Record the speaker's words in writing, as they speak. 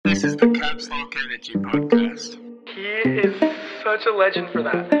This is the Caps Lock Energy Podcast. He is such a legend for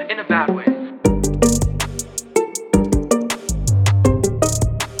that, in a bad way.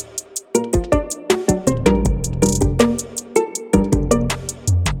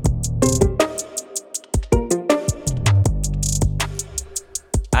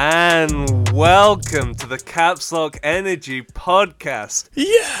 And welcome to the Caps Lock Energy Podcast.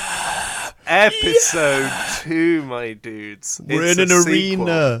 Yeah! Episode 2, my dudes. We're It's in a an sequel.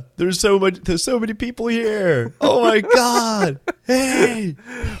 arena. There's so many people here. Oh my god. Hey.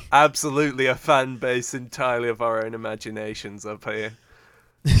 Absolutely a fan base entirely of our own imaginations up here.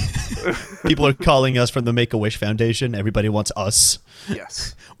 People are calling us from the Make-A-Wish Foundation. Everybody wants us.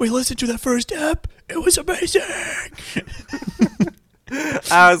 Yes. We listened to that first ep. It was amazing.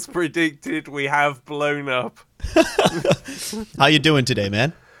 As predicted, we have blown up. How you doing today,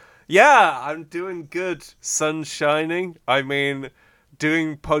 man? Yeah, I'm doing good. Sun's shining. I mean,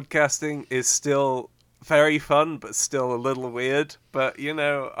 doing podcasting is still very fun, but still a little weird. But you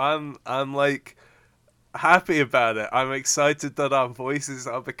know, I'm like happy about it. I'm excited that our voices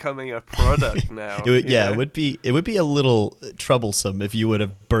are becoming a product now. It would be a little troublesome if you would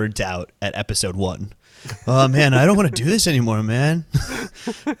have burnt out at episode 1. Oh man, I don't want to do this anymore, man.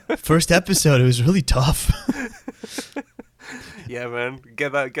 First episode, it was really tough. Yeah, man,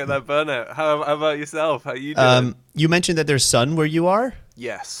 get that burnout. How about yourself? How you doing? You mentioned that there's sun where you are?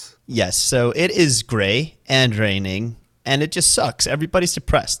 Yes. Yes, so it is gray and raining, and it just sucks. Everybody's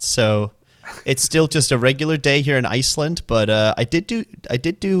depressed, so it's still just a regular day here in Iceland. But I did do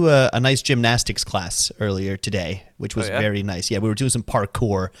a nice gymnastics class earlier today, which was very nice. Yeah, we were doing some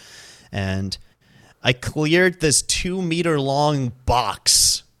parkour, and I cleared this 2-meter long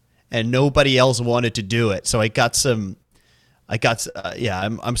box, and nobody else wanted to do it. So I'm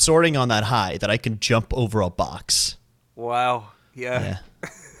soaring on that high that I can jump over a box. Wow. Yeah.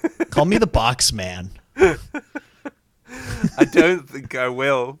 Call me the box man. I don't think I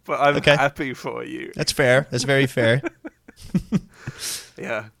will, but I'm happy for you. That's fair. That's very fair.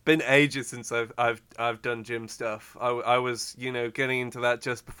 Yeah, been ages since I've done gym stuff. I was getting into that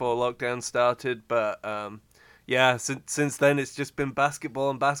just before lockdown started, but since then it's just been basketball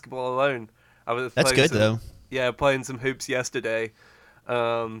and basketball alone. That's good though. Yeah, playing some hoops yesterday.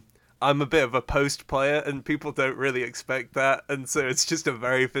 I'm a bit of a post player, and people don't really expect that, and so it's just a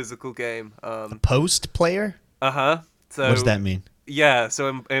very physical game. A post player? So what does that mean? Yeah,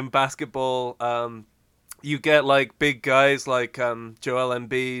 so in basketball, you get like big guys like Joel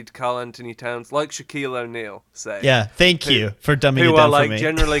Embiid, Karl Anthony Towns, like Shaquille O'Neal, say. Yeah, thank you for dumbing it who down are for like me.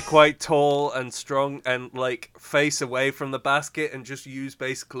 generally quite tall and strong and like face away from the basket and just use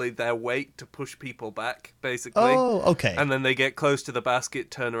basically their weight to push people back, basically. Oh, okay. And then they get close to the basket,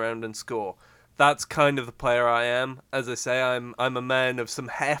 turn around and score. That's kind of the player I am. As I say, I'm a man of some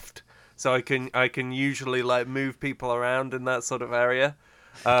heft, so I can usually like move people around in that sort of area.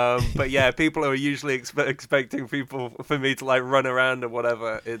 But yeah, people are usually expecting for me to like run around or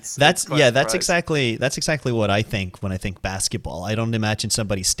whatever. That's exactly what I think when I think basketball. I don't imagine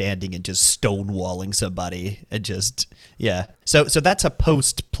somebody standing and just stonewalling somebody and just So that's a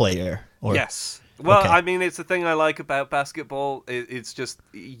post player. Yes. Well, okay. I mean, it's the thing I like about basketball. It's just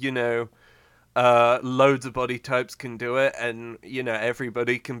loads of body types can do it, and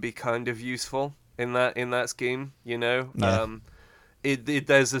everybody can be kind of useful in that scheme. Yeah.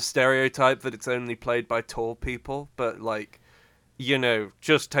 There's a stereotype that it's only played by tall people, but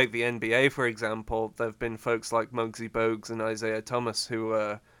just take the NBA for example. There've been folks like Muggsy Bogues and Isaiah Thomas who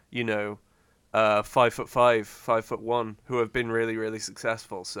are 5'5", 5'1", who have been really, really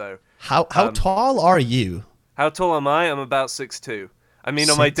successful. So how tall are you? How tall am I? I'm about 6'2". I mean,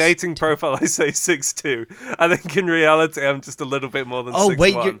 on my dating profile, I say 6'2". I think in reality, I'm just a little bit more than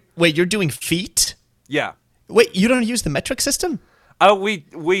 6'1". Wait, you're doing feet? Yeah. Wait, you don't use the metric system? Oh,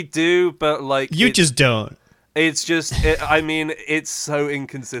 we do, but like you just don't. It's just, I mean, it's so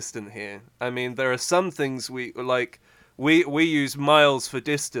inconsistent here. I mean, there are some things we use miles for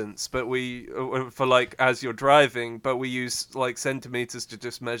distance, but for like as you're driving, but we use like centimeters to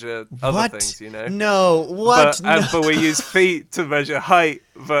just measure other things, No, what? But we use feet to measure height,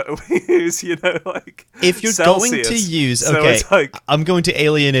 but we use like if you're Celsius. going to use So it's like, I'm going to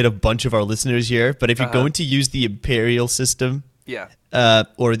alienate a bunch of our listeners here, but if you're going to use the imperial system,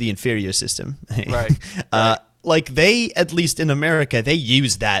 or the inferior system, right. Like they, at least in America, they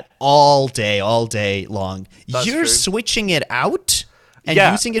use that all day long. That's You're true. Switching it out and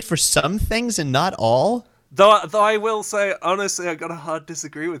using it for some things and not all? Though I will say, honestly, I gotta hard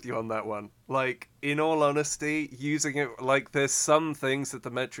disagree with you on that one. Like, in all honesty, using it, like, there's some things that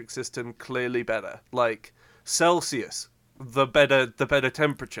the metric system clearly better. Like, Celsius. the better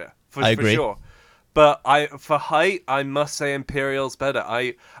temperature for I agree. sure. But for height, I must say Imperial's better.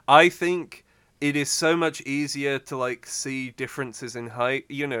 I think it is so much easier to like see differences in height,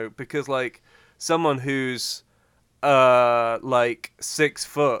 because like someone who's like 6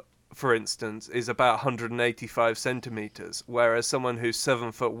 foot, for instance, is about 185 centimeters, whereas someone who's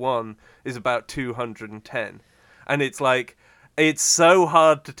 7'1" is about 210, and it's like it's so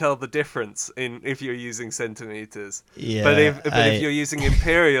hard to tell the difference in if you're using centimeters. But Yeah, if you're using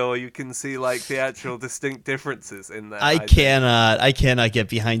imperial, you can see like the actual distinct differences in there. I cannot get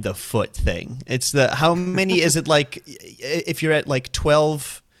behind the foot thing. It's the how many is it like if you're at like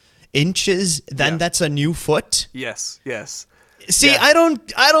 12 inches, then that's a new foot? Yes. See, Yeah. I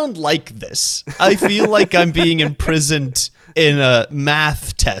don't like this. I feel like I'm being imprisoned in a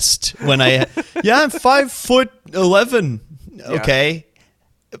math test when I'm 5'11". Okay.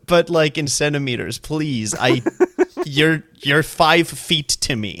 But like in centimeters, please. You're 5 feet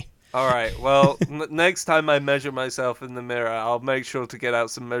to me. All right. Well, next time I measure myself in the mirror, I'll make sure to get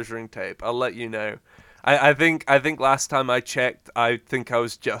out some measuring tape. I'll let you know. I think last time I checked, I think I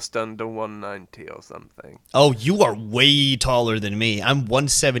was just under 190 or something. Oh, you are way taller than me. I'm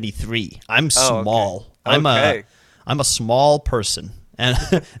 173. I'm small. Okay. I'm a small person, and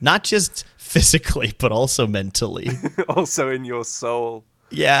not just physically, but also mentally. Also in your soul.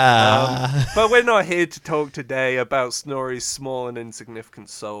 Yeah. But we're not here to talk today about Snorri's small and insignificant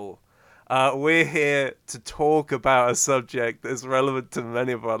soul. We're here to talk about a subject that's relevant to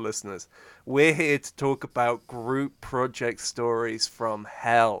many of our listeners. We're here to talk about group project stories from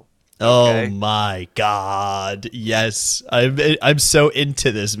hell. Okay? Oh my God! Yes, I'm so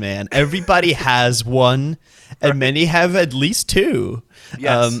into this, man. Everybody has one, and many have at least two.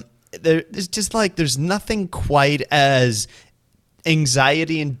 Yes. There's just like there's nothing quite as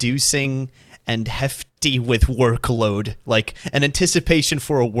anxiety-inducing and hefty with workload, like an anticipation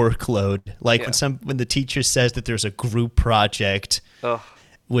for a workload, like when the teacher says that there's a group project. Ugh.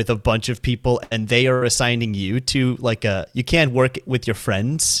 With a bunch of people, and they are assigning you to like you can't work with your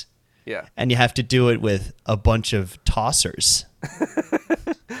friends. Yeah. And you have to do it with a bunch of tossers.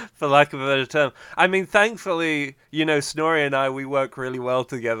 For lack of a better term. I mean, thankfully, Snorri and I, we work really well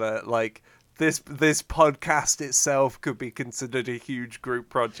together. Like, this podcast itself could be considered a huge group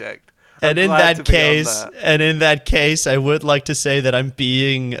project. And in that case, I would like to say that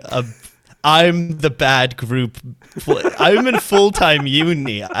I'm the bad group. I'm in full-time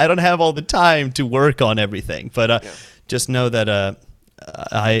uni. I don't have all the time to work on everything. But just know that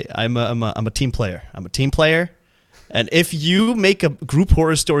I'm a team player. I'm a team player. And if you make a group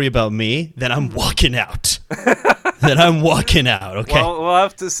horror story about me, then I'm walking out. Okay. Well, we'll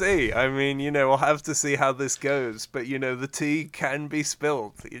have to see. I mean, we'll have to see how this goes. But, the tea can be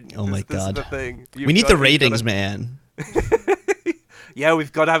spilled. Oh, my God. This is the thing. We need the ratings, man. Yeah,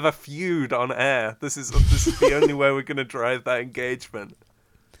 we've got to have a feud on air. This is the only way we're going to drive that engagement.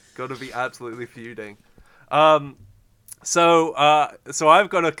 Got to be absolutely feuding. So I've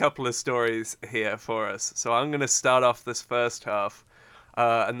got a couple of stories here for us. So I'm going to start off this first half,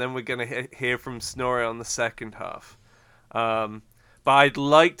 and then we're going to hear from Snorri on the second half. But I'd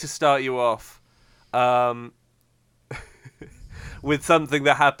like to start you off with something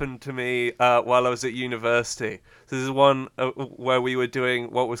that happened to me while I was at university. So this is one where we were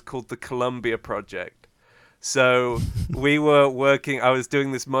doing what was called the Columbia Project. So we were working, I was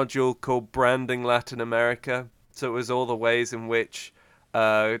doing this module called Branding Latin America. So it was all the ways in which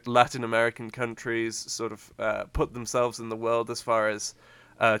Latin American countries sort of put themselves in the world as far as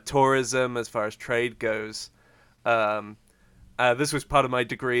tourism, as far as trade goes. This was part of my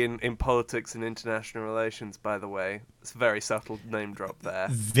degree in politics and international relations, by the way. It's a very subtle name drop there.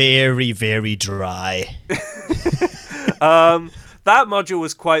 Very, very dry. That module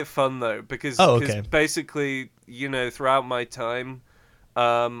was quite fun, though, because basically, throughout my time,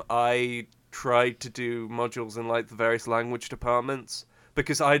 I tried to do modules in like the various language departments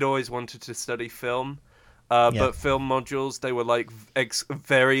because I'd always wanted to study film. But film modules, they were like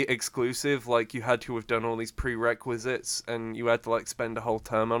very exclusive. Like you had to have done all these prerequisites and you had to like spend a whole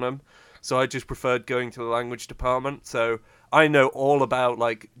term on them. So I just preferred going to the language department. So I know all about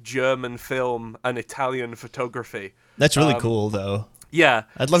like German film and Italian photography. That's really cool, though. Yeah.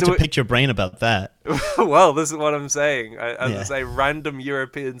 I'd love to pick your brain about that. Well, this is what I'm saying. As I say, random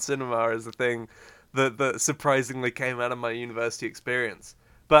European cinema is a thing that surprisingly came out of my university experience.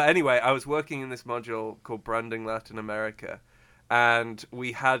 But anyway, I was working in this module called Branding Latin America, and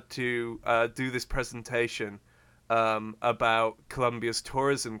we had to do this presentation about Colombia's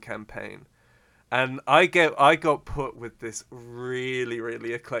tourism campaign. And I got put with this really,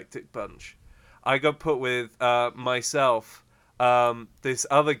 really eclectic bunch. I got put with myself, this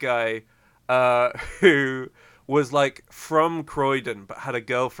other guy who was like from Croydon but had a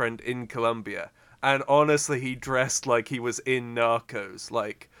girlfriend in Colombia. And honestly, he dressed like he was in Narcos,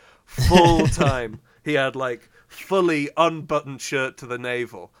 like full time. He had like fully unbuttoned shirt to the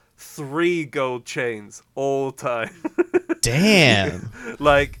navel, 3 gold chains all time. Damn.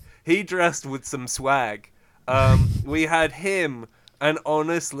 Like, he dressed with some swag. We had him, and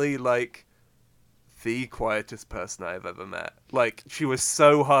honestly, like, the quietest person I've ever met. Like, she was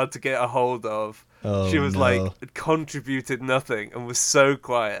so hard to get a hold of. Oh, She was no. like, contributed nothing and was so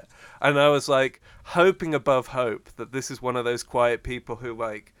quiet. And I was like, hoping above hope that this is one of those quiet people who,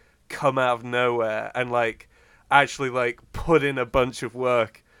 like, come out of nowhere and, like, actually, like, put in a bunch of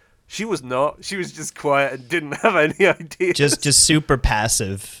work. She was not. She was just quiet and didn't have any ideas. Just super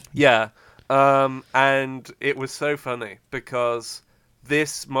passive. Yeah. And it was so funny because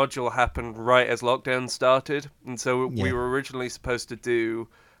this module happened right as lockdown started. And so we Yeah. were originally supposed to do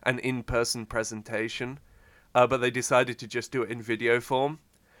an in-person presentation, but they decided to just do it in video form.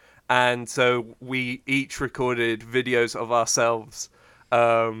 And so we each recorded videos of ourselves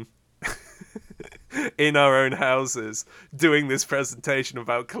in our own houses doing this presentation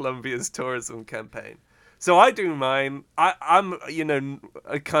about Colombia's tourism campaign. So I do mine. I'm, you know,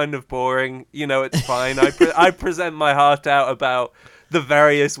 kind of boring. You know, it's fine. I present my heart out about the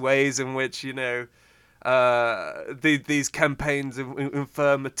various ways in which, you know, these campaigns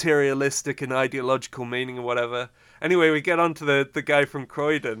infer materialistic and ideological meaning or whatever. Anyway, we get on to the guy from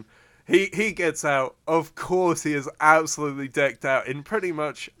Croydon. He gets out. Of course, he is absolutely decked out in pretty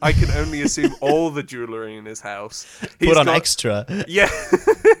much, I can only assume, all the jewelry in his house. Put on extra. Yeah.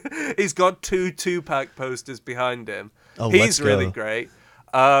 He's got 2 2-pack posters behind him. Oh, let's He's really go. great.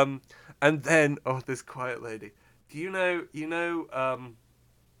 And then, this quiet lady. Do you know,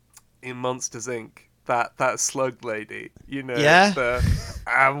 in Monsters Inc., that slug lady, you know, Yeah.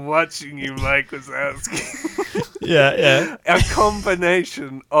 I'm watching you, Mike Wazowski. Yeah. A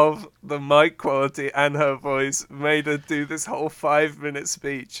combination of the mic quality and her voice made her do this whole 5-minute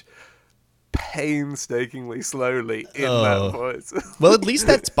speech painstakingly slowly in that voice. Well, at least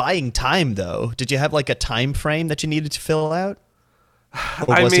that's buying time, though. Did you have like a time frame that you needed to fill out?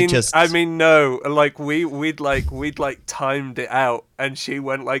 Or was it just... I mean, no. Like we'd timed it out, and she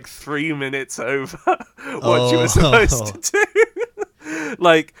went like 3 minutes over what she was supposed to do.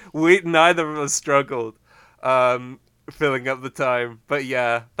 Like neither of us struggled filling up the time. But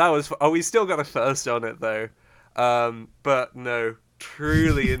yeah, that was. Oh, we still got a first on it though. But no,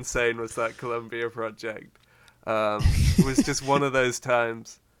 truly insane was that Columbia project. It was just one of those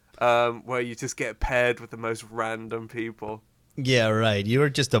times where you just get paired with the most random people. Yeah, right. You're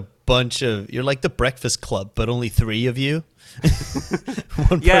just a bunch of... You're like the Breakfast Club, but only 3 of you.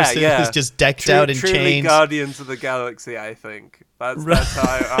 One person is just decked out in truly chains. Guardians of the Galaxy, I think. That's how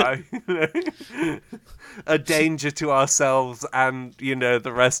I a danger to ourselves and, you know,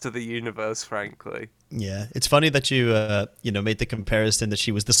 the rest of the universe, frankly. Yeah, it's funny that you made the comparison that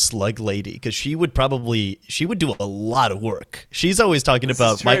she was the slug lady, because she would do a lot of work. She's always talking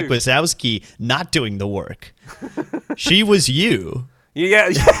about Mike Wazowski not doing the work. She was you. Yeah.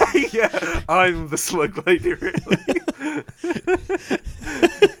 I'm the slug lady, really.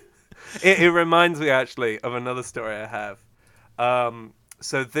 It reminds me actually of another story I have.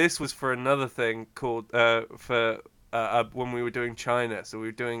 So this was for another thing called when we were doing China. So we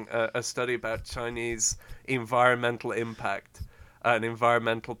were doing a study about Chinese environmental impact and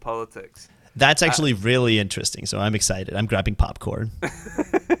environmental politics. That's actually really interesting, so I'm excited. I'm grabbing popcorn.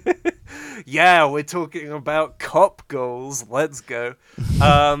 Yeah, we're talking about COP goals. Let's go.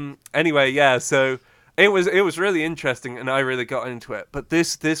 Anyway, yeah, so it was really interesting, and I really got into it. But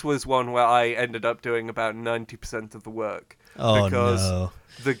this was one where I ended up doing about 90% of the work. Oh, because no.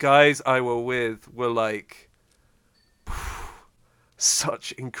 the guys I were with were like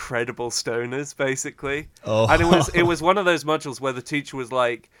such incredible stoners, basically. Oh. And it was one of those modules where the teacher was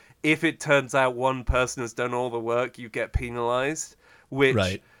like, if it turns out one person has done all the work, you get penalized, which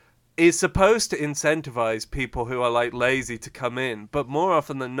Right. is supposed to incentivize people who are like lazy to come in, but more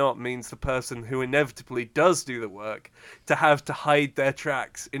often than not means the person who inevitably does do the work to have to hide their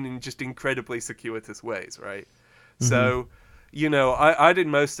tracks in just incredibly circuitous ways, right? Mm-hmm. So, you know, I did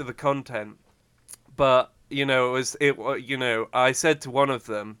most of the content, but you know, I said to one of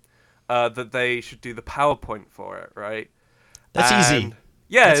them that they should do the PowerPoint for it, right? That's easy.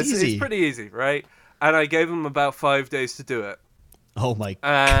 Yeah, That's it's pretty easy, right? And I gave them about 5 days to do it. Oh my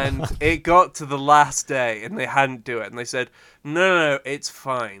And God. it got to the last day, and they hadn't do it, and they said, "No, it's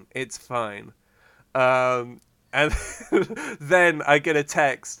fine, it's fine." And then I get a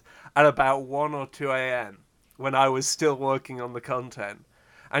text at about 1 or 2 a.m. when I was still working on the content.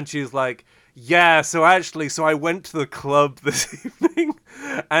 And she's like, yeah, so I went to the club this evening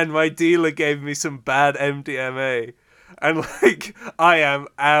and my dealer gave me some bad MDMA. And like, I am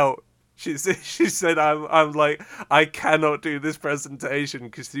out. She said, I'm like, I cannot do this presentation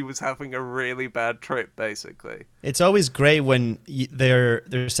because she was having a really bad trip, basically. It's always great when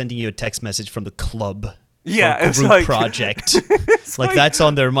they're sending you a text message from the club. Yeah, it's like project. It's like that's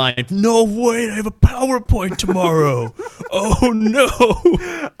on their mind. No, wait, I have a PowerPoint tomorrow. Oh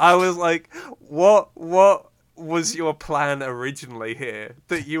no! I was like, what was your plan originally here?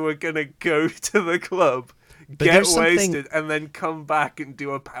 That you were gonna go to the club, get wasted, and then come back and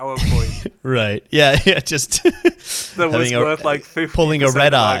do a PowerPoint? Right? Yeah. Just that was worth like 50% pulling a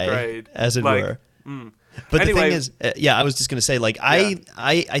red eye, grade, as it were. But anyway, the thing is, I was just going to say, like,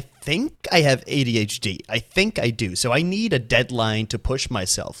 I think I have ADHD. I think I do. So I need a deadline to push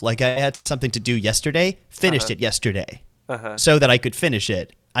myself. Like, I had something to do yesterday, finished it yesterday, so that I could finish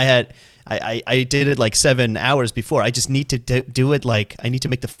it. I did it like 7 hours before. I just need to do it, like, I need to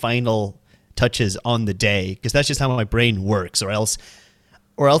make the final touches on the day, because that's just how my brain works, or else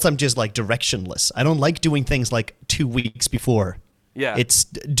I'm just, like, directionless. I don't like doing things, like, 2 weeks before it's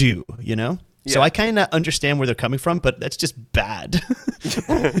due, you know? Yeah. So I kind of understand where they're coming from, but that's just bad.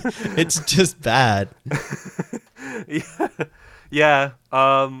 It's just bad. Yeah.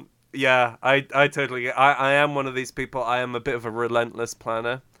 I totally. I am one of these people. I am a bit of a relentless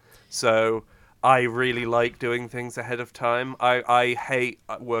planner, so I really like doing things ahead of time. I hate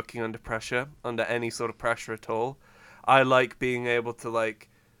working under pressure, under any sort of pressure at all. I like being able to like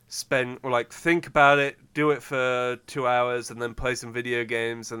think about it, do it for 2 hours, and then play some video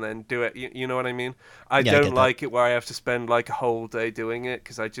games, and then do it. You know what I mean? I don't like it where I have to spend like a whole day doing it,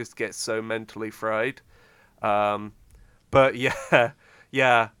 because I just get so mentally fried. But yeah.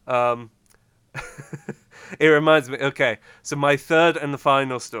 It reminds me. Okay, so my third and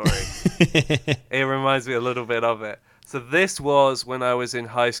final story. It reminds me a little bit of it. So this was when I was in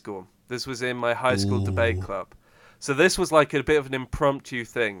high school. This was in my high school debate club. So this was like a bit of an impromptu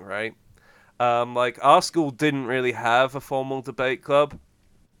thing, right? Like our school didn't really have a formal debate club,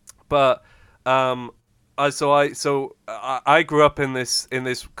 but I grew up in this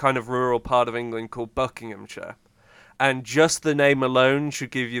kind of rural part of England called Buckinghamshire, and just the name alone should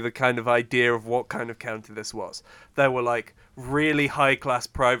give you the kind of idea of what kind of county this was. There were like really high class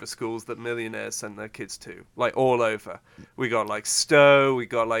private schools that millionaires sent their kids to, like all over. We got like Stowe, we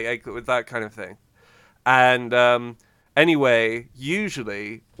got like that kind of thing. And anyway,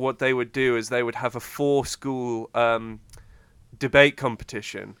 usually what they would do is they would have a 4-school debate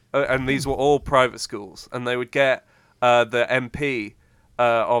competition, and these were all private schools, and they would get the MP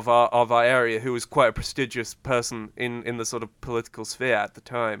of our area, who was quite a prestigious person in the sort of political sphere at the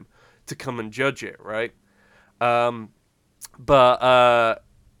time, to come and judge it, right? But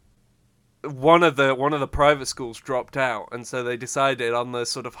one of the private schools dropped out, and so they decided on the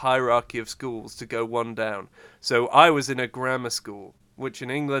sort of hierarchy of schools to go one down. So I was in a grammar school, which in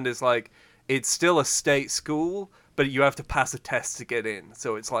England is like, it's still a state school, but you have to pass a test to get in.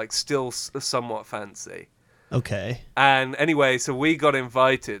 So it's like still somewhat fancy. Okay. And anyway, so we got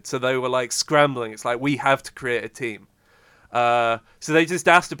invited. So they were like scrambling. It's like, we have to create a team. So they just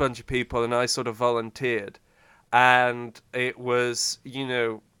asked a bunch of people, and I sort of volunteered. And it was,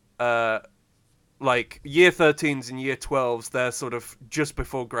 like year 13s and year 12s, they're sort of just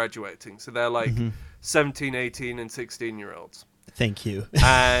before graduating. So they're like 17, 18, and 16-year-olds. Thank you.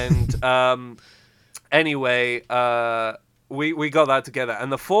 And anyway, we got that together.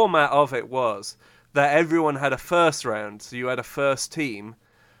 And the format of it was that everyone had a first round. So you had a first team.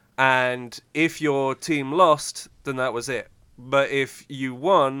 And if your team lost, then that was it. But if you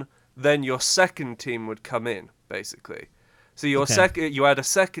won, then your second team would come in, basically. So you had a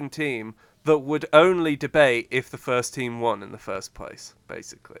second team that would only debate if the first team won in the first place,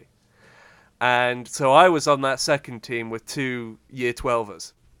 basically. And so I was on that second team with 2 year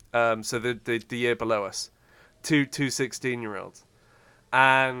 12ers, so the year below us, two 16-year-olds.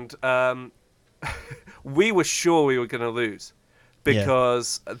 And we were sure we were going to lose,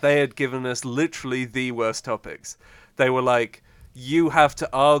 because they had given us literally the worst topics. They were like, you have to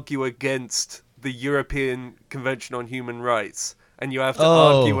argue against the European Convention on Human Rights, and you have to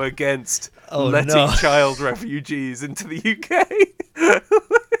argue against letting child refugees into the UK.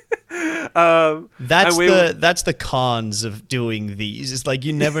 That's the cons of doing these. It's like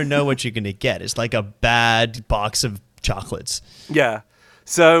you never know what you're going to get. It's like a bad box of chocolates. Yeah.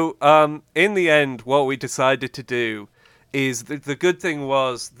 So in the end, what we decided to do is the good thing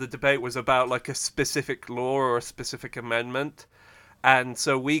was the debate was about like a specific law or a specific amendment. And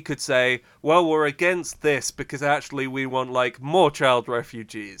so we could say, well, we're against this because actually we want like more child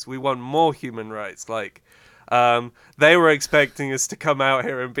refugees. We want more human rights. Like, they were expecting us to come out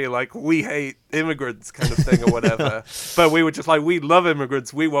here and be like, we hate immigrants kind of thing or whatever. But we were just like, we love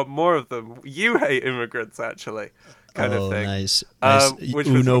immigrants. We want more of them. You hate immigrants, actually, kind of thing. Nice. Which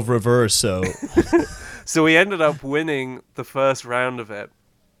Uno was... reverso. So we ended up winning the first round of it.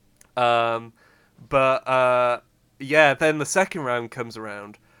 Yeah, then the second round comes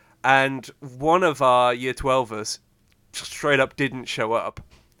around, and one of our Year 12ers straight up didn't show up.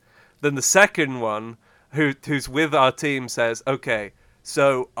 Then the second one, who's with our team, says, okay,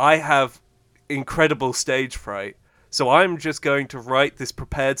 so I have incredible stage fright, so I'm just going to write this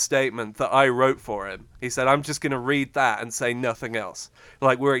prepared statement that I wrote for him. He said, I'm just going to read that and say nothing else.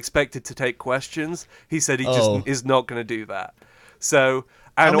 Like, we're expected to take questions. He said he just is not going to do that. So...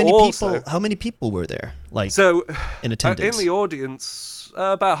 And how many people were there? Like, so in attendance? In the audience,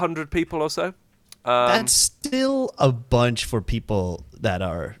 about 100 people or so. That's still a bunch for people that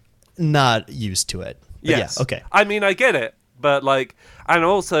are not used to it. But yes. Yeah, okay. I mean, I get it. But, like, and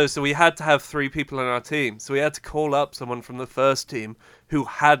also, so we had to have 3 people in our team. So we had to call up someone from the first team who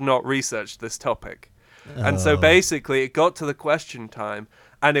had not researched this topic. And so basically, it got to the question time,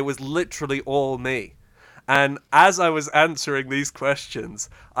 and it was literally all me. And as I was answering these questions,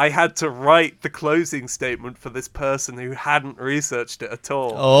 I had to write the closing statement for this person who hadn't researched it at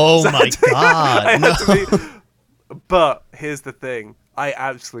all. Oh, so my God. But here's the thing. I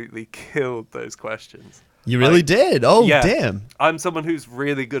absolutely killed those questions. You really did? Oh, yeah. Damn. I'm someone who's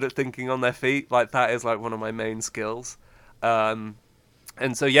really good at thinking on their feet. Like, that is, like, one of my main skills. And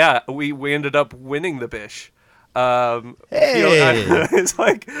so, yeah, we ended up winning the Bish. Hey. It's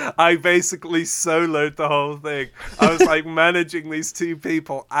like I basically soloed the whole thing. I was like managing these 2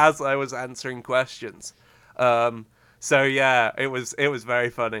 people as I was answering questions. So yeah, it was very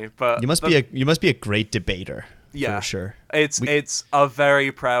funny. But you must be a great debater. Yeah, for sure. It's a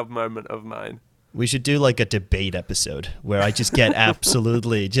very proud moment of mine. We should do like a debate episode where I just get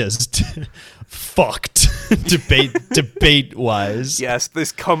absolutely just fucked debate wise. Yes,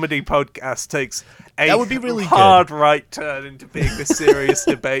 this comedy podcast takes that would be really hard good. Right turn into being a serious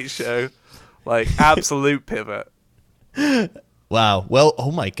debate show. Like, absolute pivot. Wow. Well, oh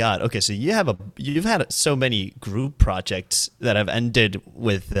my God. Okay, so you've had so many group projects that have ended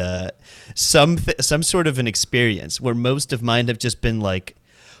with some sort of an experience where most of mine have just been like,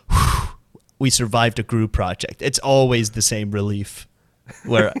 whew, we survived a group project. It's always the same relief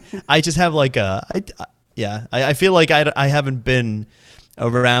where I just have like I feel like I haven't been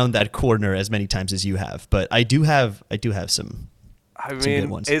around that corner as many times as you have, but I do have some good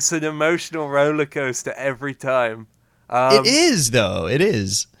ones. It's an emotional roller coaster every time. It is, though. It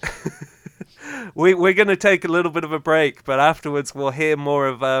is. We're going to take a little bit of a break, but afterwards we'll hear more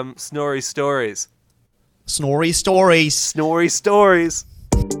of Snorri stories. Snorri stories. Snorri stories.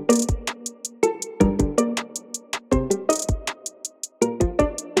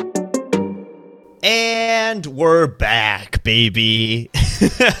 And we're back, baby.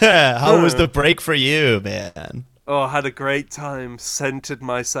 How was the break for you, man? Oh, I had a great time, centered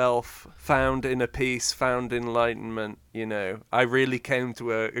myself, found inner peace, found enlightenment, you know. I really came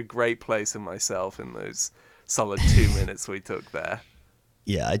to a great place in myself in those solid 2 minutes we took there.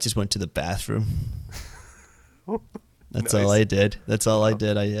 Yeah, I just went to the bathroom. That's Nice. all I did. That's all I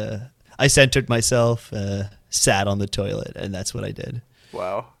did. I centered myself, sat on the toilet, and that's what I did.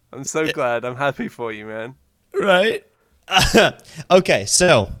 Wow. I'm so glad. I'm happy for you, man. Right? Okay,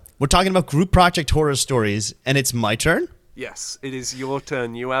 so we're talking about group project horror stories, and it's my turn? Yes, it is your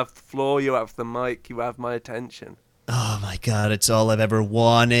turn. You have the floor, you have the mic, you have my attention. Oh my God, it's all I've ever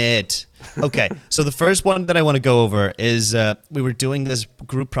wanted. Okay, so the first one that I want to go over is we were doing this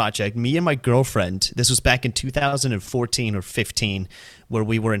group project, me and my girlfriend. This was back in 2014 or 15, where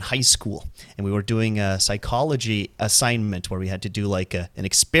we were in high school, and we were doing a psychology assignment where we had to do like an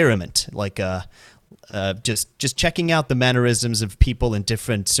experiment, like just checking out the mannerisms of people in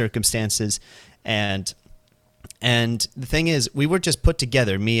different circumstances. And the thing is, we were just put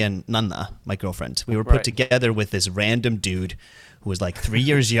together, me and Nanna, my girlfriend, we were put together with this random dude who was like 3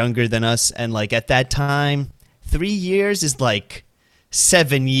 years younger than us. And like at that time, 3 years is like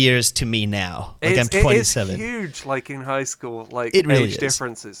 7 years to me now. Like I'm 27. It's huge, like in high school, like it really age is.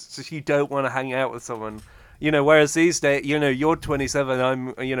 Differences. So you don't want to hang out with someone, you know, whereas these days, you know, you're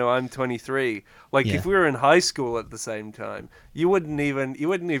 27, I'm 23. Like if we were in high school at the same time, you wouldn't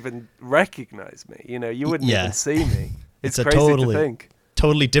even recognize me, you know, you wouldn't even see me. It's crazy to think.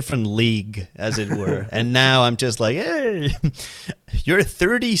 totally different league, as it were. And now I'm just like, hey, you're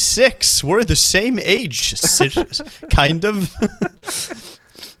 36. We're the same age, kind of.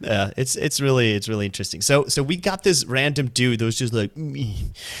 Yeah, it's really interesting. So we got this random dude that was just like,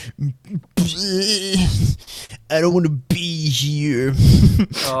 I don't want to be here.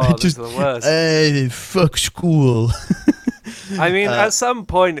 Oh, this is the worst. Fuck school. I mean, at some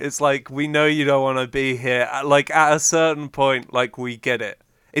point, it's like, we know you don't want to be here. Like, at a certain point, like, we get it.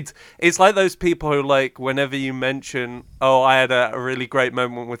 It's like those people who, like, whenever you mention, oh, I had a really great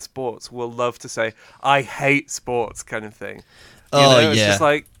moment with sports, will love to say, I hate sports, kind of thing. It's just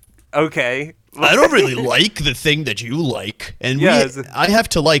like, okay. I don't really like the thing that you like. And I have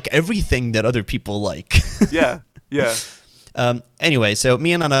to like everything that other people like. Yeah. Anyway, so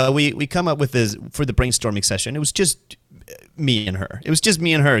me and Anna, we come up with this for the brainstorming session. It was just me and her. It was just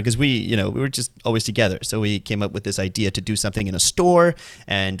me and her because we were just always together. So we came up with this idea to do something in a store,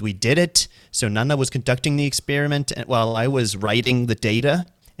 and we did it. So Nana was conducting the experiment while I was writing the data,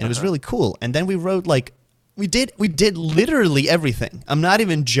 and it was really cool. And then we wrote we did literally everything. I'm not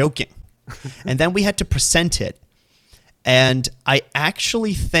even joking. And then we had to present it. And I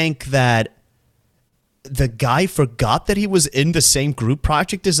actually think that the guy forgot that he was in the same group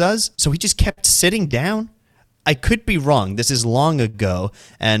project as us, so he just kept sitting down. I could be wrong. This is long ago,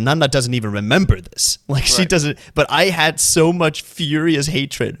 and Nana doesn't even remember this. She doesn't. But I had so much furious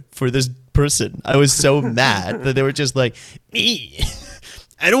hatred for this person. I was so mad that they were just like, me.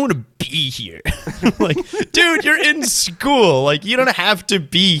 I don't want to be here. Like, dude, you're in school. Like, you don't have to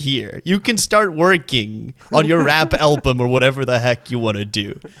be here. You can start working on your rap album or whatever the heck you want to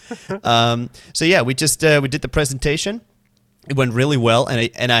do. So yeah, we just we did the presentation. It went really well,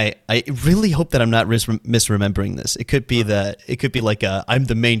 and I really hope that I'm not misremembering this. It could be like a I'm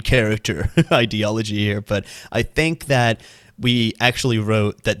the main character ideology here, but I think that we actually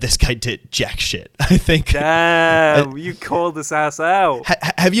wrote that this guy did jack shit. I think. Damn, you called this ass out.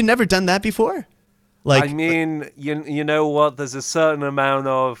 Have you never done that before? I mean, you know what? There's a certain amount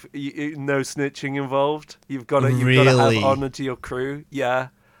of no snitching involved. You've got to have honor to your crew. Yeah.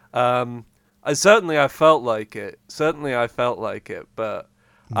 I felt like it. But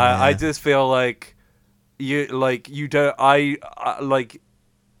I just feel like you don't.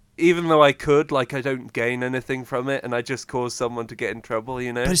 Even though I could, I don't gain anything from it, and I just cause someone to get in trouble,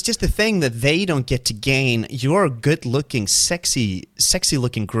 But it's just the thing that they don't get to gain your good-looking,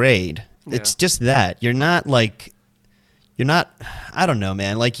 sexy-looking grade. Yeah. It's just that. You're not, I don't know,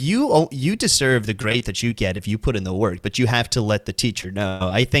 man. You deserve the grade that you get if you put in the work, but you have to let the teacher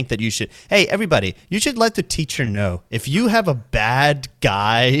know. I think that you should, hey, everybody, you should let the teacher know. If you have a bad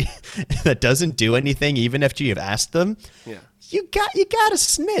guy that doesn't do anything, even after you've asked them, you gotta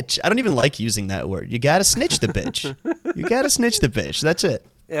snitch. I don't even like using that word. You gotta snitch the bitch. You gotta snitch the bitch. That's it.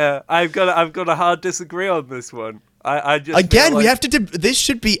 Yeah, I've got a hard disagree on this one. I just again we have to. This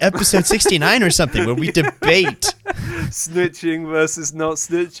should be episode 69 or something where we debate snitching versus not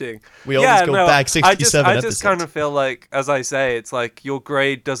snitching. We always go back 67 I just kind of feel like, as I say, it's like your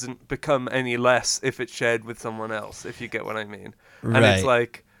grade doesn't become any less if it's shared with someone else. If you get what I mean. Right. And it's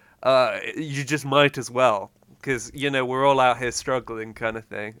like you just might as well. Because, we're all out here struggling kind of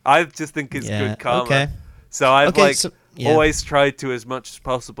thing. I just think it's good karma. Okay. So I've always tried to, as much as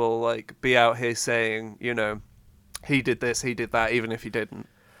possible, be out here saying, he did this, he did that, even if he didn't.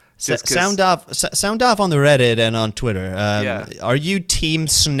 Sound off on the Reddit and on Twitter. Are you team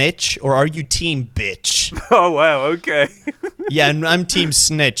snitch or are you team bitch? Oh, wow, okay. Yeah, I'm team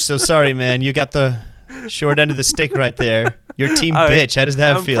snitch. So sorry, man. You got the short end of the stick right there. You're team bitch. How does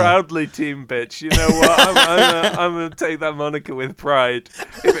that feel? I'm proudly team bitch. You know what? I'm going to take that moniker with pride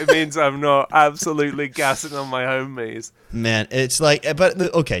if it means I'm not absolutely gassing on my homies. Man, it's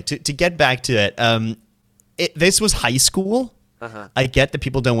okay, to get back to it, this was high school. Uh-huh. I get that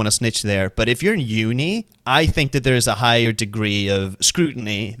people don't want to snitch there, but if you're in uni, I think that there's a higher degree of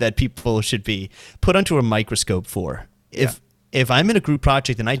scrutiny that people should be put under a microscope for. Yeah. If I'm in a group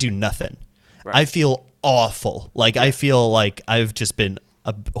project and I do nothing, right. I feel awful. I feel like I've just been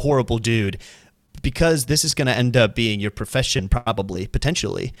a horrible dude because this is going to end up being your profession probably,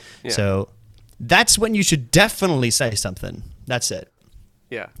 potentially. Yeah. So that's when you should definitely say something. That's it.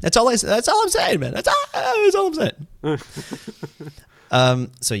 Yeah. That's all I'm saying, man. That's all I'm saying.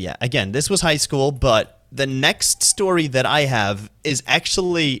 So yeah, again, this was high school, but the next story that I have is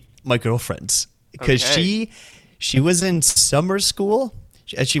actually my girlfriend's because she was in summer school.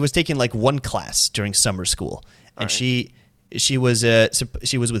 She was taking one class during summer school, and she was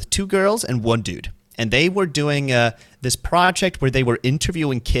with two girls and one dude, and they were doing this project where they were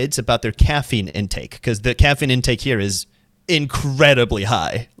interviewing kids about their caffeine intake because the caffeine intake here is incredibly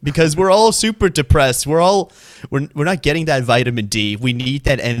high because we're all super depressed. We're not getting that vitamin D. We need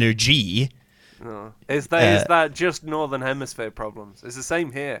that energy. No. Is that just Northern Hemisphere problems? It's the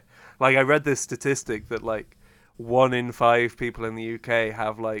same here. Like, I read this statistic that, like, 1 in 5 people in the UK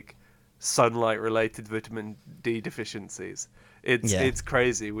have, like, sunlight-related vitamin D deficiencies. It's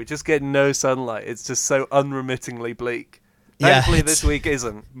crazy. We're just getting no sunlight. It's just so unremittingly bleak. Thankfully, this week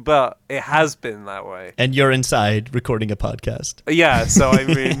isn't, but it has been that way. And you're inside recording a podcast. Yeah, so I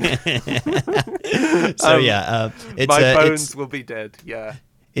mean... my bones will be dead, yeah.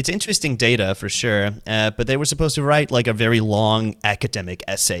 It's interesting data for sure, but they were supposed to write like a very long academic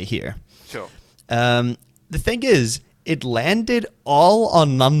essay here. Sure. The thing is, it landed all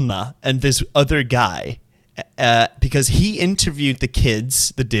on Nanna and this other guy because he interviewed the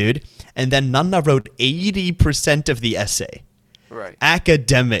kids, the dude, and then Nanna wrote 80% of the essay. Right.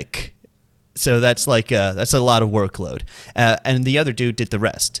 Academic. So that's like that's a lot of workload. And the other dude did the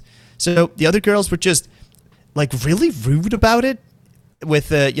rest. So the other girls were just like really rude about it with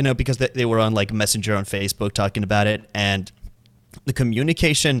because they were on like Messenger on Facebook talking about it, and the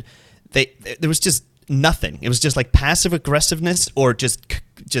communication there was just nothing. It was just like passive aggressiveness or just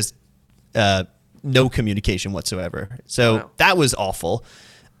no communication whatsoever. So Wow. that was awful.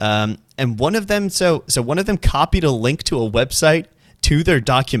 And one of them, so one of them copied a link to a website to their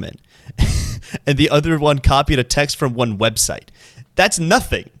document, and the other one copied a text from one website. That's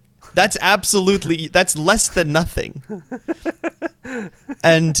nothing. That's less than nothing.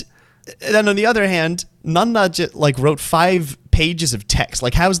 And then on the other hand, Nanna wrote 5 pages of text.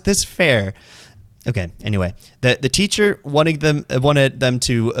 Like, how is this fair? Okay. Anyway, the teacher wanted them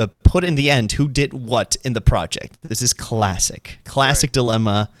to put in the end who did what in the project. This is classic right.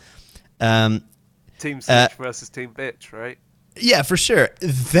 Dilemma. Team Snitch versus Team Bitch, right? Yeah, for sure.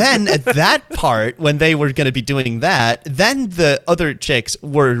 Then at that part, when they were going to be doing that, then the other chicks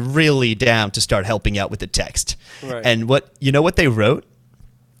were really down to start helping out with the text. Right. And what they wrote?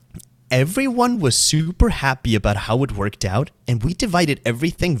 Everyone was super happy about how it worked out, and we divided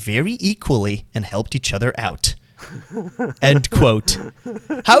everything very equally and helped each other out. End quote.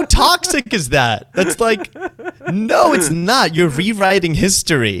 How toxic is that? That's like, no, it's not. You're rewriting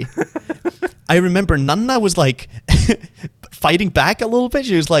history. I remember Nanna was like fighting back a little bit.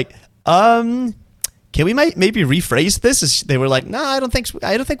 She was like, can we maybe rephrase this? They were like, no, I don't think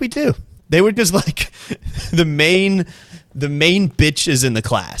we do. They were just like the main bitches in the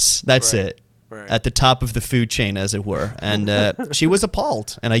class. That's right. it. Right. At the top of the food chain, as it were. And she was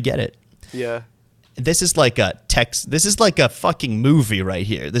appalled, and I get it. Yeah. This is like a This is like a fucking movie right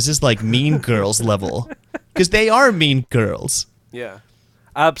here. This is like Mean Girls level, because they are mean girls. Yeah.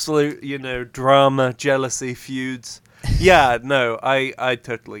 Absolute, drama, jealousy, feuds. Yeah, no, I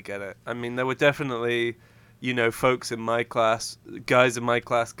totally get it. I mean, there were definitely, folks in my class, guys in my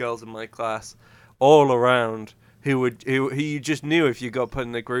class, girls in my class, all around who you just knew if you got put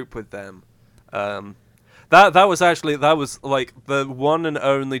in a group with them. That was like the one and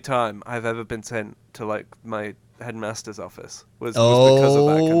only time I've ever been sent to like my headmaster's office was because of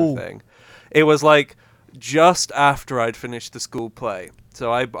that kind of thing. It was like just after I'd finished the school play.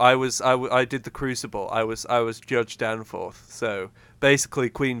 So I did the Crucible. I was Judge Danforth. So basically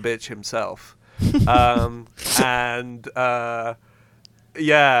Queen Bitch himself. It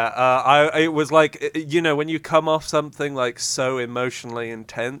was like, when you come off something like so emotionally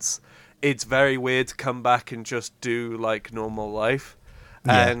intense, it's very weird to come back and just do like normal life.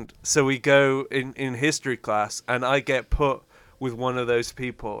 Yeah. And so we go in history class, and I get put with one of those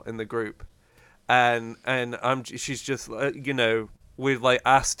people in the group, and she's just we're like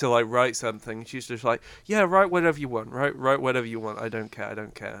asked to like write something. She's just like, yeah, write whatever you want, write whatever you want. I don't care.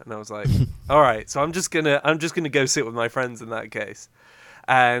 And I was like, all right, so I'm just gonna go sit with my friends in that case.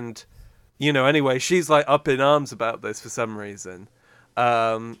 And anyway, she's like up in arms about this for some reason.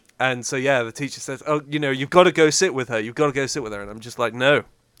 And so yeah, the teacher says, oh, you've got to go sit with her. And I'm just like, no.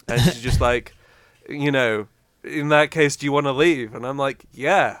 And she's just like, in that case, do you want to leave? And I'm like,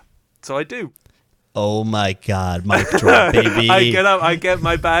 yeah. So I do. Oh my God, mic drop, baby. I get up, I get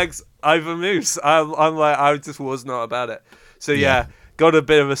my bags, I'm a moose. I'm like, I just was not about it. So yeah, got a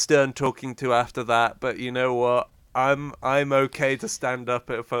bit of a stern talking to after that, but you know what? I'm okay to stand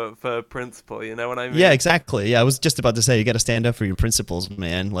up for principle, you know what I mean? Yeah, exactly. Yeah, I was just about to say you got to stand up for your principles,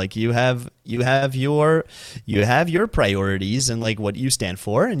 man. Like you have your priorities and like what you stand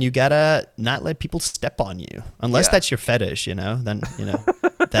for, and you got to not let people step on you. Unless that's your fetish, then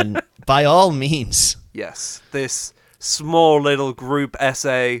then by all means. Yes. This small little group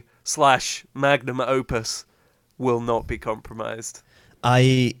essay / magnum opus will not be compromised.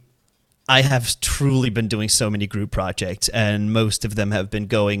 I have truly been doing so many group projects, and most of them have been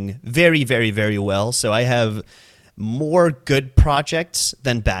going very, very, very well. So I have more good projects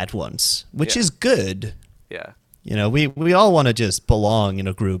than bad ones, which is good. Yeah. You know, we all want to just belong in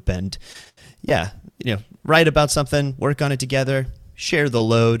a group and, write about something, work on it together, share the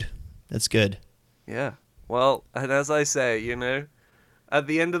load. That's good. Yeah. Well, and as I say, at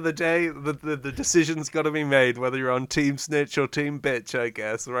the end of the day, the decision's got to be made, whether you're on Team Snitch or Team Bitch, I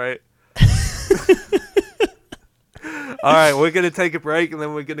guess, right? All right, we're going to take a break, and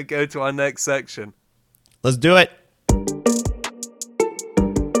then we're going to go to our next section. Let's do it.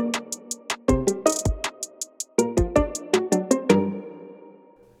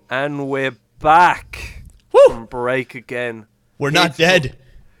 And we're back. Woo! From break again. We're not dead.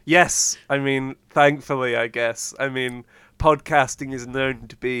 Yes, I mean, thankfully, I guess. I mean, podcasting is known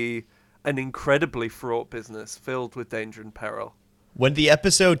to be an incredibly fraught business filled with danger and peril. When the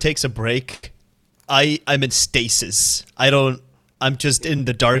episode takes a break, I'm in stasis. I'm just in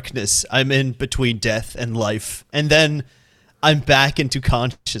the darkness. I'm in between death and life. And then I'm back into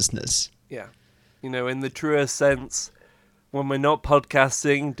consciousness. Yeah. In the truest sense, when we're not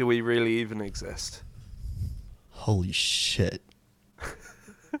podcasting, do we really even exist? Holy shit.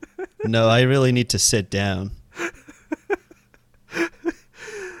 No, I really need to sit down.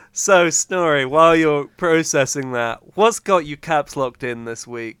 So, Snorri, while you're processing that, what's got you caps locked in this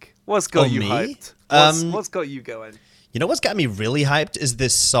week? What's got you me? hyped? What's got you going? You know what's got me really hyped is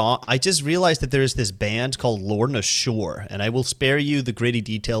this song. I just realized that there is this band called Lorna Shore, and I will spare you the gritty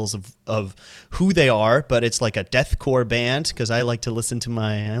details of who they are, but it's like a deathcore band because I like to listen to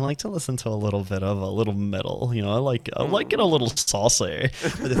a little bit of a little metal. I like it a little saucy.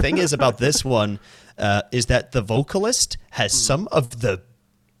 But the thing is about this one is that the vocalist has some of the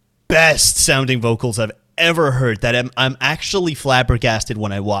best sounding vocals I've ever heard, that I'm actually flabbergasted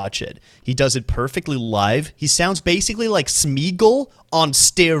when I watch it. He does it perfectly live. He sounds basically like Smeagol on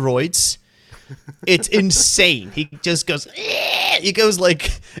steroids. It's insane. He just goes, he goes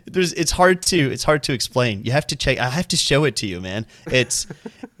like, it's hard to explain. You have to check. I have to show it to you, man.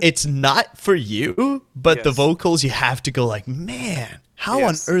 It's not for you, but the vocals, you have to go like, man, how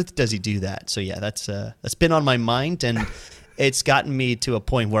on earth does he do that? So yeah, that's been on my mind, and it's gotten me to a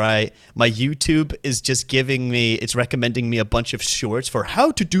point where my YouTube is just it's recommending me a bunch of shorts for how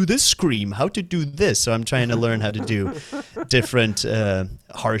to do this scream, how to do this. So I'm trying to learn how to do different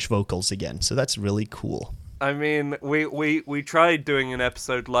harsh vocals again. So that's really cool. I mean, we tried doing an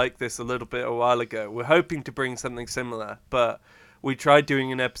episode like this a while ago. We're hoping to bring something similar, but we tried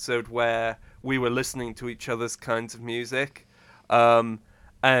doing an episode where we were listening to each other's kinds of music.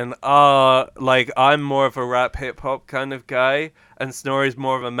 And I'm more of a rap hip hop kind of guy, and Snorri's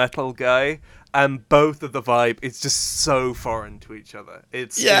more of a metal guy, and both of the vibe is just so foreign to each other.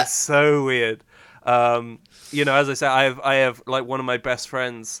 It's so weird. As I say, I have like one of my best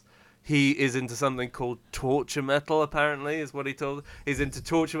friends. He is into something called torture metal, apparently, is what he told. He's into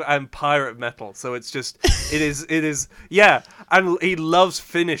torture and pirate metal. So it's just, it is, yeah. And he loves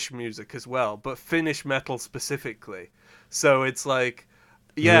Finnish music as well, but Finnish metal specifically. So it's like,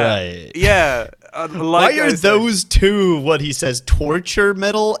 yeah, right. Yeah. Why are those two, what he says, torture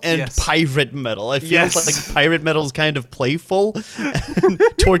metal and pirate metal? I feel like pirate metal is kind of playful, and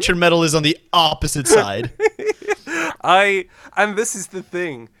torture metal is on the opposite side. And this is the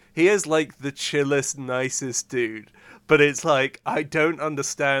thing. He is like the chillest, nicest dude, but it's like, I don't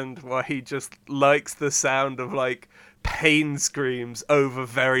understand why he just likes the sound of like pain screams over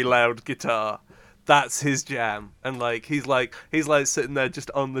very loud guitar. That's his jam, and like he's like sitting there just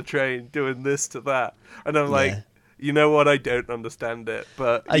on the train doing this to that, and I'm like, you know what? I don't understand it,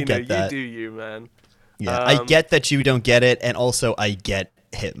 but you do you, man. Yeah, I get that you don't get it, and also I get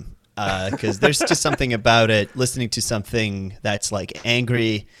him because there's just something about it. Listening to something that's like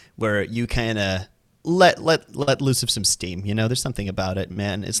angry, where you kind of let loose of some steam. There's something about it,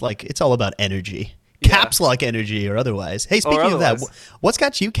 man. It's like it's all about energy, caps lock energy or otherwise. Hey, speaking of that, what's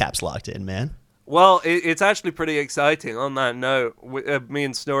got you caps locked in, man? Well, it's actually pretty exciting. On that note, me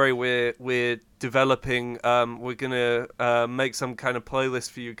and Snorri, we're developing. We're gonna make some kind of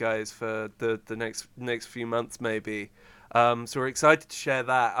playlist for you guys for the next few months, maybe. So we're excited to share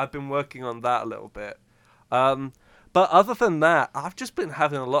that. I've been working on that a little bit. But other than that, I've just been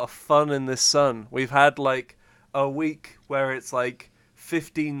having a lot of fun in this sun. We've had like a week where it's like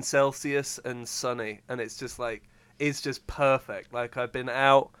 15 Celsius and sunny, and it's just perfect. Like I've been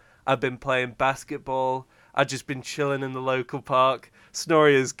out. I've been playing basketball. I've just been chilling in the local park.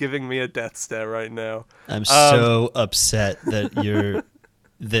 Snorri is giving me a death stare right now. I'm so upset that you're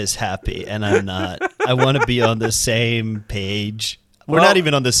this happy, and I'm not. I want to be on the same page. We're not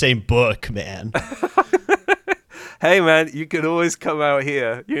even on the same book, man. Hey, man, you can always come out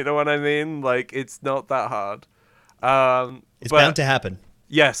here. You know what I mean? Like, it's not that hard. It's bound to happen.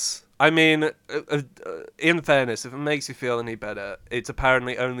 Yes. I mean, in fairness, if it makes you feel any better, it's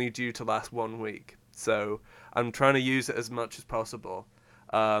apparently only due to last 1 week. So I'm trying to use it as much as possible.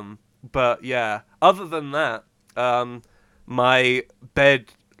 But yeah, other than that, my bed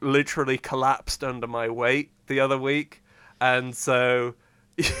literally collapsed under my weight the other week. And so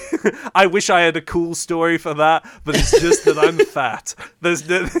I wish I had a cool story for that, but it's just that I'm fat. There's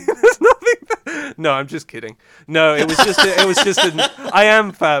nothing. No, I'm just kidding. No, it was just I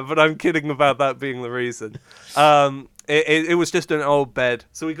am fat, but I'm kidding about that being the reason. It was just an old bed,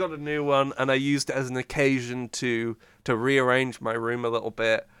 so we got a new one, and I used it as an occasion to rearrange my room a little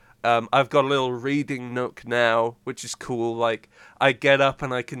bit. I've got a little reading nook now, which is cool. Like, I get up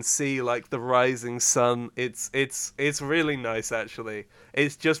and I can see like the rising sun. It's really nice, actually.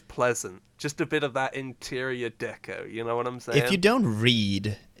 It's just pleasant. Just a bit of that interior deco. You know what I'm saying? If you don't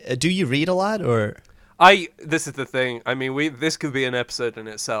read, do you read a lot, or? This is the thing. I mean, this could be an episode in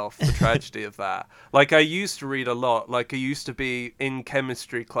itself, the tragedy of that. Like, I used to read a lot. Like, I used to be in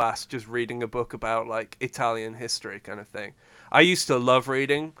chemistry class just reading a book about, like, Italian history kind of thing. I used to love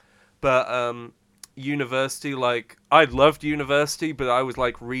reading, but university, like, I loved university, but I was,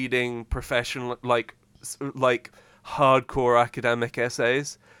 like, reading professional, like hardcore academic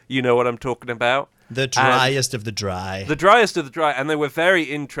essays. You know what I'm talking about? The driest of the dry. The driest of the dry, and they were very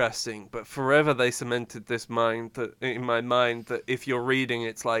interesting, but forever they cemented this in my mind that if you're reading,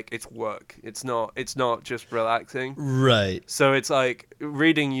 it's like, it's work. It's not just relaxing. Right. So it's like,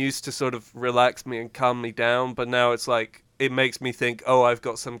 reading used to sort of relax me and calm me down, but now it's like, it makes me think, oh, I've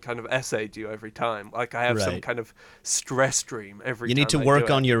got some kind of essay due every time. Like, I have some kind of stress dream every time. You need to work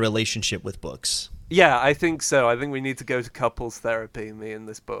on your relationship with books. Yeah, I think so. I think we need to go to couples therapy, me and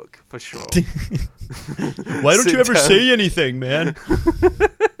this book, for sure. Why don't you ever say anything, man?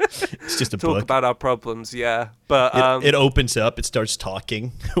 It's just a book. Talk about our problems, yeah. But it opens up, it starts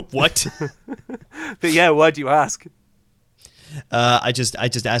talking. What? But yeah, why'd you ask? I just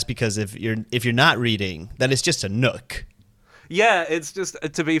asked because if you're not reading, then it's just a nook. Yeah, it's just,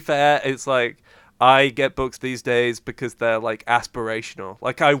 to be fair, it's like, I get books these days because they're, like, aspirational.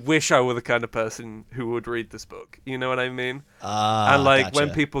 Like, I wish I were the kind of person who would read this book. You know what I mean? And, like, gotcha.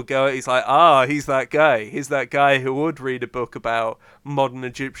 when people go, he's like, he's that guy. He's that guy who would read a book about modern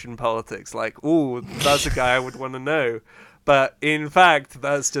Egyptian politics. Like, ooh, that's a guy I would want to know. But, in fact,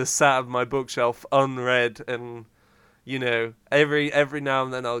 that's just sat on my bookshelf unread. And, you know, every now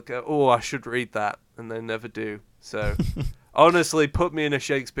and then I'll go, oh, I should read that. And they never do. So... Honestly, put me in a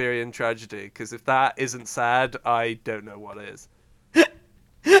Shakespearean tragedy, because if that isn't sad, I don't know what is.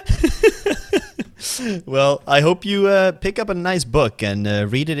 Well, I hope you pick up a nice book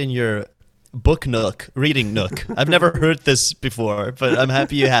and read it in your reading nook. I've never heard this before, but I'm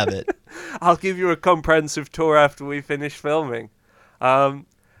happy you have it. I'll give you a comprehensive tour after we finish filming. And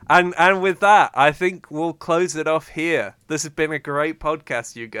with that, I think we'll close it off here. This has been a great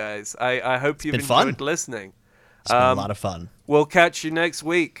podcast, you guys. I hope you've enjoyed listening. It's been a lot of fun. We'll catch you next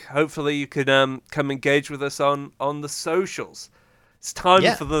week. Hopefully you can come engage with us on the socials. It's time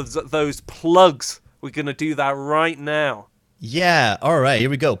for those plugs. We're going to do that right now. Yeah, all right, here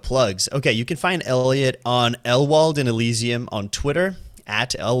we go, plugs. Okay, you can find Elliot on Elwald in Elysium on Twitter,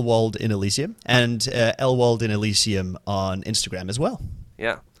 at Elwald in Elysium, and Elwald in Elysium on Instagram as well.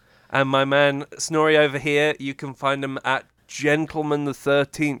 Yeah. And my man Snorri over here, you can find him at Gentleman the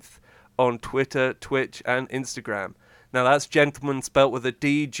 13th. On Twitter, Twitch, and Instagram. Now that's gentleman spelt with a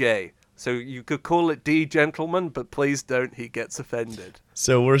DJ. So you could call it D Gentleman, but please don't. He gets offended.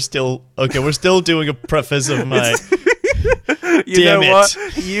 So we're still doing a preface of my... You know what?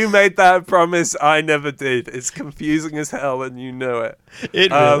 You made that promise. I never did. It's confusing as hell, and you know it.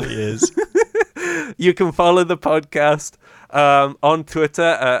 It really is. You can follow the podcast on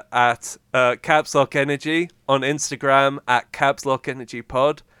Twitter at Caps Lock Energy, on Instagram at Caps Lock Energy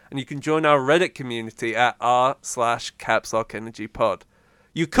Pod. And you can join our Reddit community at r/Caps Lock Energy Pod.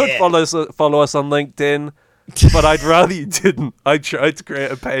 You could follow us on LinkedIn, but I'd rather you didn't. I tried to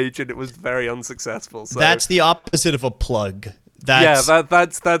create a page and it was very unsuccessful. So that's the opposite of a plug. That's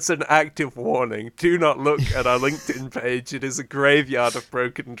an active warning. Do not look at our LinkedIn page. It is a graveyard of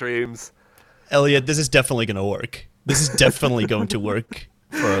broken dreams. Elliot, this is definitely going to work. This is definitely going to work.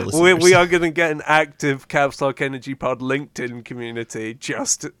 For our listeners. We are going to get an active Caps Lock Energy Pod LinkedIn community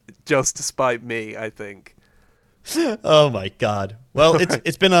just to spite me, I think. Oh my god. Well,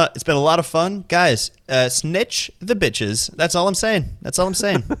 it's been a lot of fun, guys. Snitch the bitches. That's all I'm saying.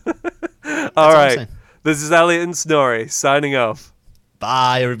 All right. This is Elliot and Snorri signing off.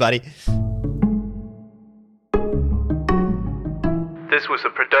 Bye, everybody. This was a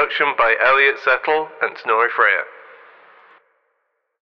production by Elliot Settle and Snorri Freya.